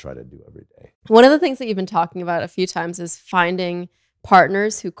things that I try to do every day. One of the things that you've been talking about a few times is finding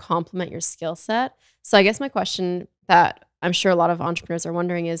partners who complement your skill set. So I guess my question that I'm sure a lot of entrepreneurs are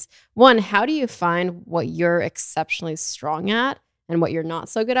wondering is, one, how do you find what you're exceptionally strong at and what you're not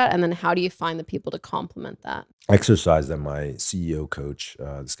so good at? And then how do you find the people to complement that? Exercise that my CEO coach,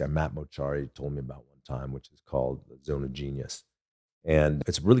 this guy, Matt Mochari, told me about one time, which is called the Zone of Genius. And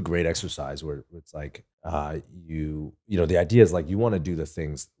it's a really great exercise where it's like you know, the idea is like you want to do the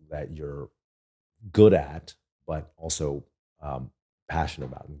things that you're good at, but also passionate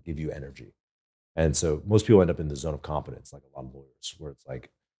about and give you energy. And so most people end up in the zone of competence, like a lot of lawyers, where it's like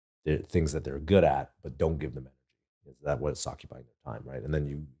things that they're good at, but don't give them energy. Is that what's occupying their time, right? And then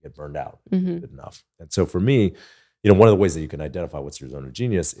you get burned out. Good enough. And so for me, you know, one of the ways that you can identify what's your zone of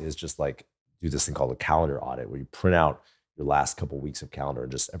genius is just like do this thing called a calendar audit, where you print out your last couple of weeks of calendar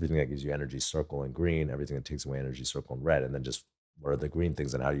and just everything that gives you energy, circle in green, everything that takes away energy, circle in red, and then just what are the green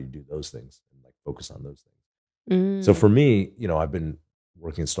things and how do you do those things and like focus on those things. So for me, you know, I've been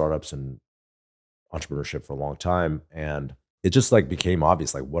working in startups and entrepreneurship for a long time, and it just like became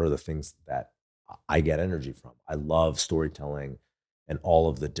obvious, like what are the things that I get energy from? I love storytelling and all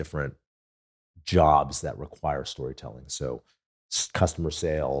of the different jobs that require storytelling. So customer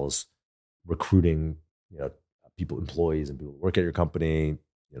sales, recruiting, you know, people, employees and people who work at your company, you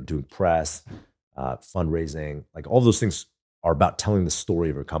know, doing press, fundraising, like all those things are about telling the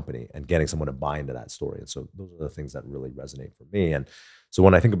story of your company and getting someone to buy into that story. And so those are the things that really resonate for me. And so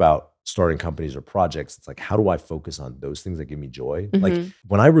when I think about starting companies or projects, it's like, how do I focus on those things that give me joy? Like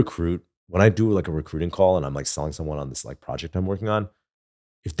when I recruit, when I do like a recruiting call and I'm like selling someone on this like project I'm working on,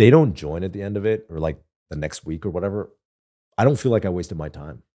 if they don't join at the end of it or like the next week or whatever, I don't feel like I wasted my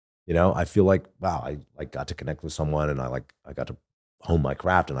time. You know, I feel like, wow, I like got to connect with someone and I got to hone my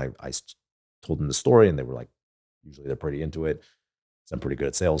craft and I told them the story and they were like, usually they're pretty into it. So I'm pretty good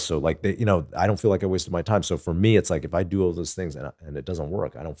at sales. So like they, you know, I don't feel like I wasted my time. So for me, it's like, if I do all those things and it doesn't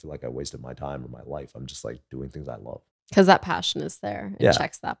work, I don't feel like I wasted my time or my life. I'm just like doing things I love. Because that passion is there. It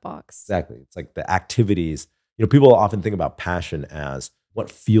checks that box. Exactly. It's like the activities, you know, people often think about passion as what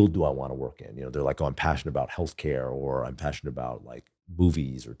field do I want to work in? You know, they're like, oh, I'm passionate about healthcare or I'm passionate about like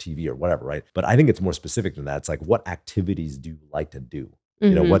movies or TV or whatever, right? But I think it's more specific than that. It's like, what activities do you like to do?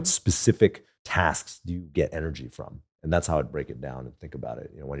 You know, what specific tasks do you get energy from? And that's how I'd break it down and think about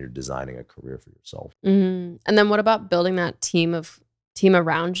it, you know, when you're designing a career for yourself. And then what about building that team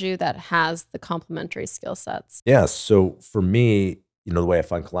around you that has the complementary skill sets? Yeah. So for me, you know, the way I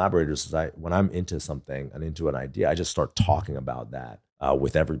find collaborators is when I'm into something and into an idea, I just start talking about that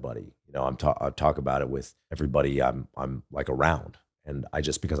with everybody. You know, I talk about it with everybody I'm like around. And I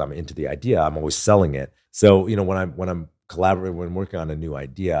just, because I'm into the idea, I'm always selling it. So, you know, when I'm collaborating, when working on a new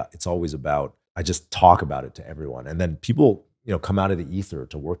idea, it's always about, I just talk about it to everyone. And then people, you know, come out of the ether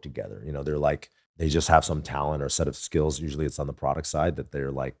to work together. You know, they're like, they just have some talent or set of skills. Usually it's on the product side that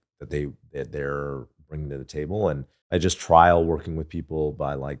they're like, that they're bringing to the table. And I just trial working with people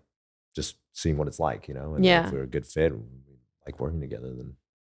by like, just seeing what it's like, you know, and if we're a good fit, we like working together, then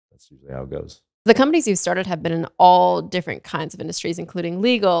that's usually how it goes. The companies you've started have been in all different kinds of industries, including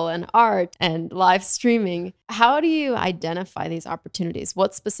legal and art and live streaming. How do you identify these opportunities?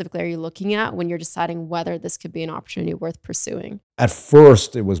 What specifically are you looking at when you're deciding whether this could be an opportunity worth pursuing? At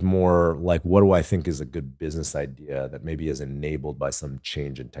first, it was more like, what do I think is a good business idea that maybe is enabled by some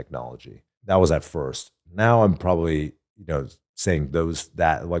change in technology? That was at first. Now I'm probably, you know, saying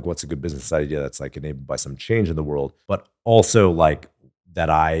that like, what's a good business idea that's like enabled by some change in the world, but also like that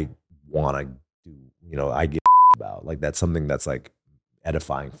I want to do, you know, I give about, like that's something that's like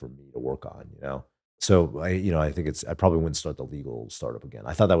edifying for me to work on, you know? So I think I probably wouldn't start the legal startup again.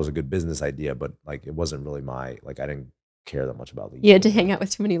 I thought that was a good business idea, but like, it wasn't really I didn't care that much about legal. You had to hang out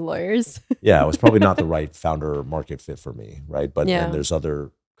with too many lawyers. Yeah, it was probably not the right founder market fit for me, right? But Yeah. and there's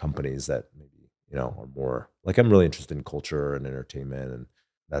other companies that maybe, you know, are more like, I'm really interested in culture and entertainment and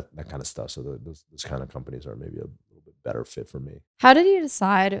that kind of stuff. So those kind of companies are maybe a little bit better fit for me. How did you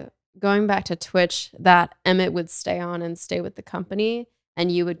decide, going back to Twitch, that Emmett would stay on and stay with the company and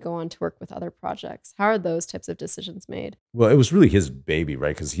you would go on to work with other projects? How are those types of decisions made? Well, it was really his baby,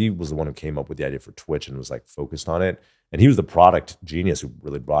 right? Because he was the one who came up with the idea for Twitch and was like focused on it. And he was the product genius who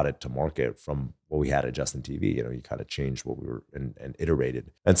really brought it to market from what we had at JustinTV. You know, he kind of changed what we were and iterated.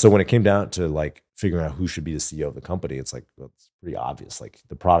 And so when it came down to like figuring out who should be the CEO of the company, it's like, well, it's pretty obvious. Like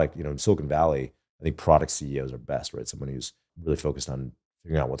the product, you know, in Silicon Valley, I think product CEOs are best, right? Someone who's really focused on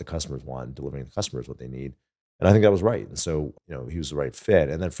figuring out what the customers want and delivering the customers what they need. And I think that was right. And so, you know, he was the right fit.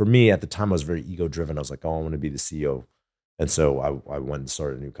 And then for me at the time, I was very ego driven. I was like, oh, I want to be the CEO. And so I went and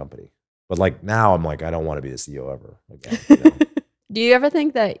started a new company. But like now I'm like, I don't want to be the CEO ever again. You know? Do you ever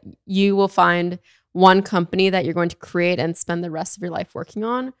think that you will find one company that you're going to create and spend the rest of your life working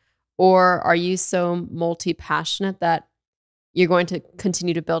on? Or are you so multi-passionate that you're going to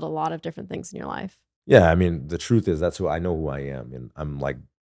continue to build a lot of different things in your life? Yeah. I mean, the truth is that's who I know who I am. And I'm like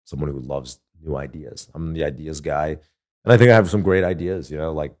someone who loves new ideas. I'm the ideas guy. And I think I have some great ideas, you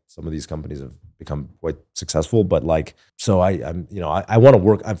know, like some of these companies have become quite successful, but like, so I'm, you know, I want to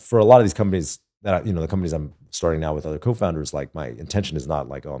work for a lot of these companies that, you know, the companies I'm starting now with other co-founders, like my intention is not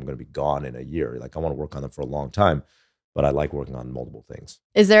like, oh, I'm going to be gone in a year. Like I want to work on them for a long time, but I like working on multiple things.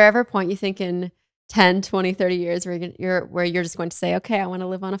 Is there ever a point you think in 10, 20, 30 years where you're just going to say, okay, I want to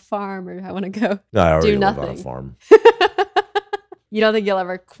live on a farm or I want to go No, I already do live nothing? on a farm. You don't think you'll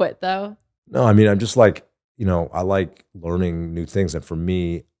ever quit though? No, I mean, I'm just like, you know, I like learning new things. And for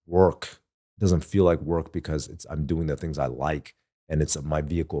me, work doesn't feel like work because I'm doing the things I like and it's my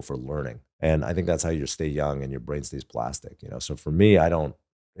vehicle for learning. And I think that's how you stay young and your brain stays plastic, you know? So for me, I don't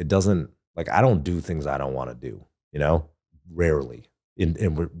do things I don't want to do, you know, rarely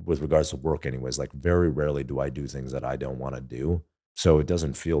with regards to work anyways, like very rarely do I do things that I don't want to do. So it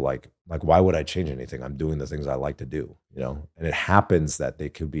doesn't feel like why would I change anything? I'm doing the things I like to do, you know, and it happens that they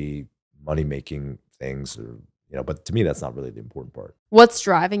could be money-making things or, you know, but to me, that's not really the important part. What's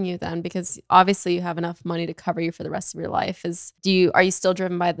driving you then? Because obviously you have enough money to cover you for the rest of your life. Are you still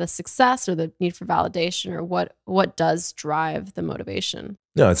driven by the success or the need for validation, or what does drive the motivation?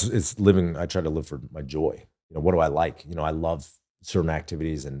 No, it's living. I try to live for my joy. You know, what do I like? You know, I love certain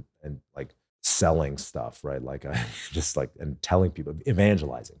activities and like selling stuff, right? Like I just like, and telling people,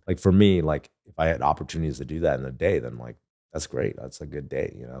 evangelizing. Like for me, like if I had opportunities to do that in a day, then like, that's great. That's a good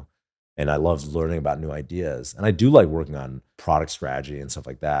day, you know? And I love learning about new ideas. And I do like working on product strategy and stuff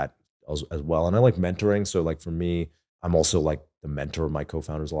like that as well. And I like mentoring. So like for me, I'm also like the mentor of my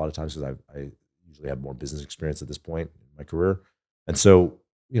co-founders a lot of times because I usually have more business experience at this point in my career. And so,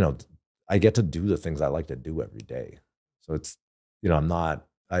 you know, I get to do the things I like to do every day. So it's, you know,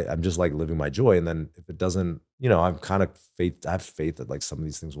 I'm just like living my joy. And then if it doesn't, you know, I have faith that like some of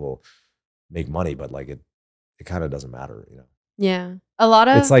these things will make money, but like it kind of doesn't matter, you know? Yeah. A lot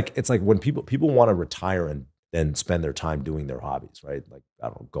of it's like when people want to retire and then spend their time doing their hobbies, right? Like, I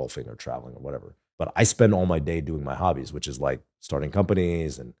don't know, golfing or traveling or whatever. But I spend all my day doing my hobbies, which is like starting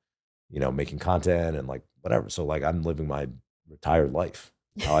companies and, you know, making content and like whatever. So like I'm living my retired life,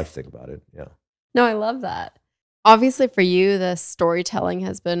 how I think about it. Yeah. No, I love that. Obviously for you, the storytelling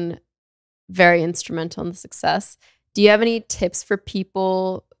has been very instrumental in the success. Do you have any tips for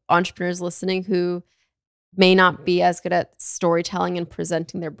people, entrepreneurs listening, who may not be as good at storytelling and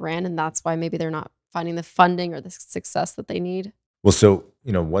presenting their brand, and that's why maybe they're not finding the funding or the success that they need? Well, so,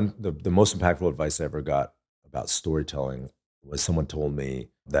 you know, the most impactful advice I ever got about storytelling was someone told me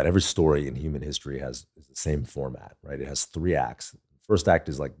that every story in human history is the same format, right? It has 3 acts. First act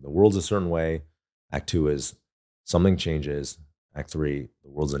is like the world's a certain way. Act 2 is something changes. Act 3, the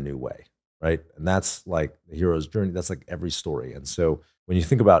world's a new way, right? And that's like the hero's journey. That's like every story. And so when you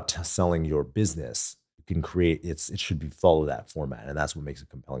think about selling your business, you can create, it should follow that format. And that's what makes a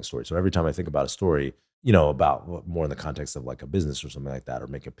compelling story. So every time I think about a story, you know, about more in the context of like a business or something like that, or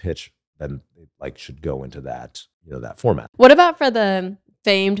make a pitch, then it like should go into that, you know, that format. What about for the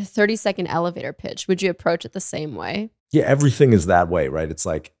famed 30-second elevator pitch? Would you approach it the same way? Yeah, everything is that way, right? It's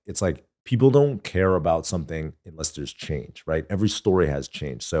like people don't care about something unless there's change, right? Every story has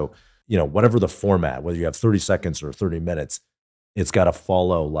change. So, you know, whatever the format, whether you have 30 seconds or 30 minutes, it's got to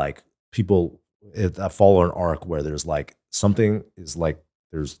follow like follow an arc where there's like something is like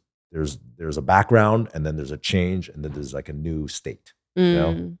there's a background and then there's a change and then there's like a new state, you know,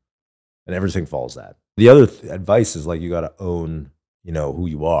 and everything follows that. The other advice is like you got to own, you know, who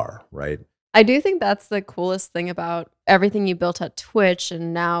you are, right? I do think that's the coolest thing about everything you built at Twitch.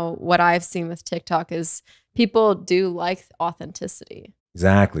 And now what I've seen with TikTok is people do like authenticity,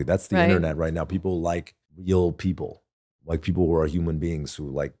 Exactly. That's the right? internet right now. People like real people, like people who are human beings who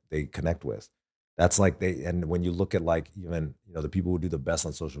like they connect with. That's like and when you look at like even, the people who do the best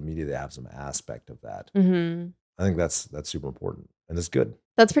on social media, they have some aspect of that. Hmm. I think that's super important and it's good.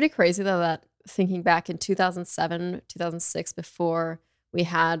 That's pretty crazy though, that thinking back in 2007, 2006, before we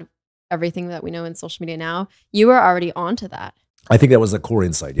had everything that we know in social media now, you were already onto that. I think that was a core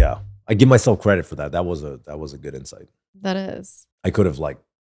insight. Yeah. I give myself credit for that. That was a good insight. That is. I could have like,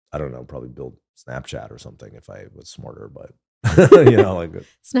 I don't know, probably built Snapchat or something if I was smarter, but like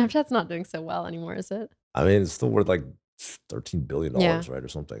Snapchat's not doing so well anymore, is it? I mean, it's still worth like $13 billion, Yeah. right? Or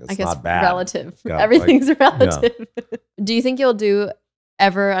something. It's I guess not bad. relative. Yeah, Everything's like, relative. Do you think you'll do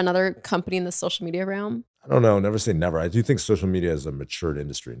ever another company in the social media realm? I don't know. Never say never. I do think social media is a matured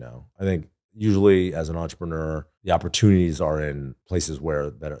industry now. I think usually as an entrepreneur, the opportunities are in places where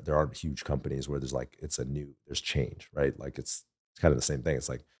there aren't huge companies where there's like, there's change, right? Like it's kind of the same thing. It's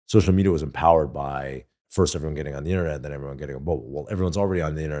like social media was empowered by first everyone getting on the internet, then everyone getting on mobile. Well, everyone's already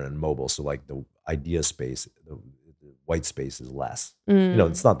on the internet and mobile. So like the idea space, the white space is less.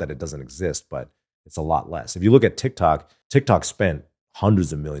 It's not that it doesn't exist, but it's a lot less. If you look at TikTok spent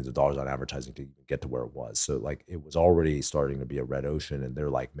hundreds of millions of dollars on advertising to get to where it was. So like it was already starting to be a red ocean and they're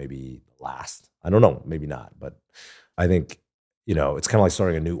like maybe last. I don't know, maybe not. But I think, it's kind of like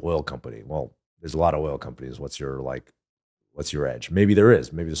starting a new oil company. Well, there's a lot of oil companies. What's your edge? Maybe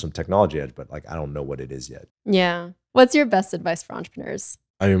there's some technology edge, but like I don't know what it is yet. Yeah. What's your best advice for entrepreneurs?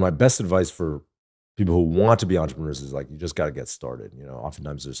 I mean, my best advice for people who want to be entrepreneurs is like you just got to get started.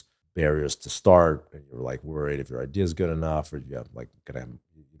 Oftentimes there's barriers to start, and you're like worried if your idea is good enough, or you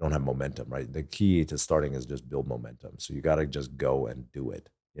don't have momentum, right? The key to starting is just build momentum. So you got to just go and do it.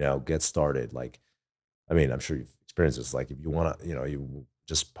 Get started. Like, I mean, I'm sure you've experienced this. Like, if you want to, you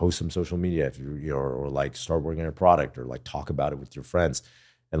just post some social media, if or like start working on a product, or like talk about it with your friends,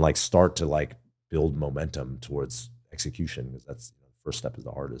 and like start to like build momentum towards execution, because that's the first step is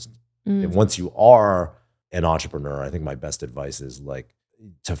the hardest. And once you are an entrepreneur, I think my best advice is like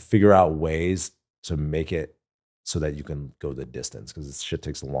to figure out ways to make it so that you can go the distance, because this shit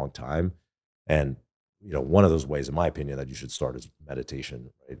takes a long time. And one of those ways, in my opinion, that you should start is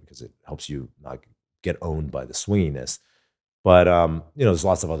meditation, right? Because it helps you not get owned by the swinginess. But there's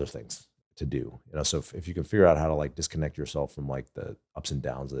lots of other things to do. So if you can figure out how to like disconnect yourself from like the ups and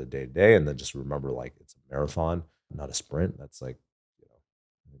downs of the day to day, and then just remember like it's a marathon, not a sprint. That's like,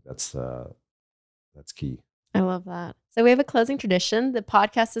 I think that's key. I love that. So we have a closing tradition. The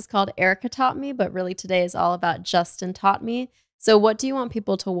podcast is called Erika Taught Me, but really today is all about Justin Taught Me. So what do you want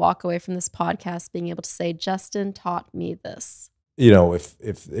people to walk away from this podcast being able to say, Justin taught me this?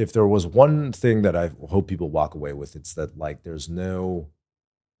 If there was one thing that I hope people walk away with, it's that like there's no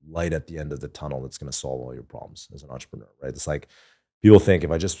light at the end of the tunnel that's going to solve all your problems as an entrepreneur, right? It's like people think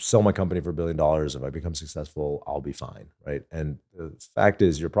if I just sell my company for $1 billion, if I become successful, I'll be fine, right? And the fact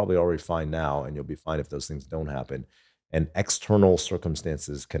is, you're probably already fine now, and you'll be fine if those things don't happen. And external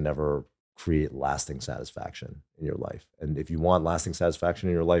circumstances can never create lasting satisfaction in your life. And if you want lasting satisfaction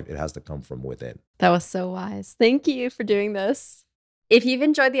in your life, it has to come from within. That was so wise. Thank you for doing this. If you've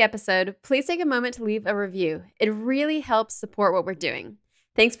enjoyed the episode, please take a moment to leave a review. It really helps support what we're doing.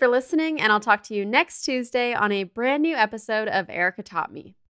 Thanks for listening, and I'll talk to you next Tuesday on a brand new episode of Erika Taught Me.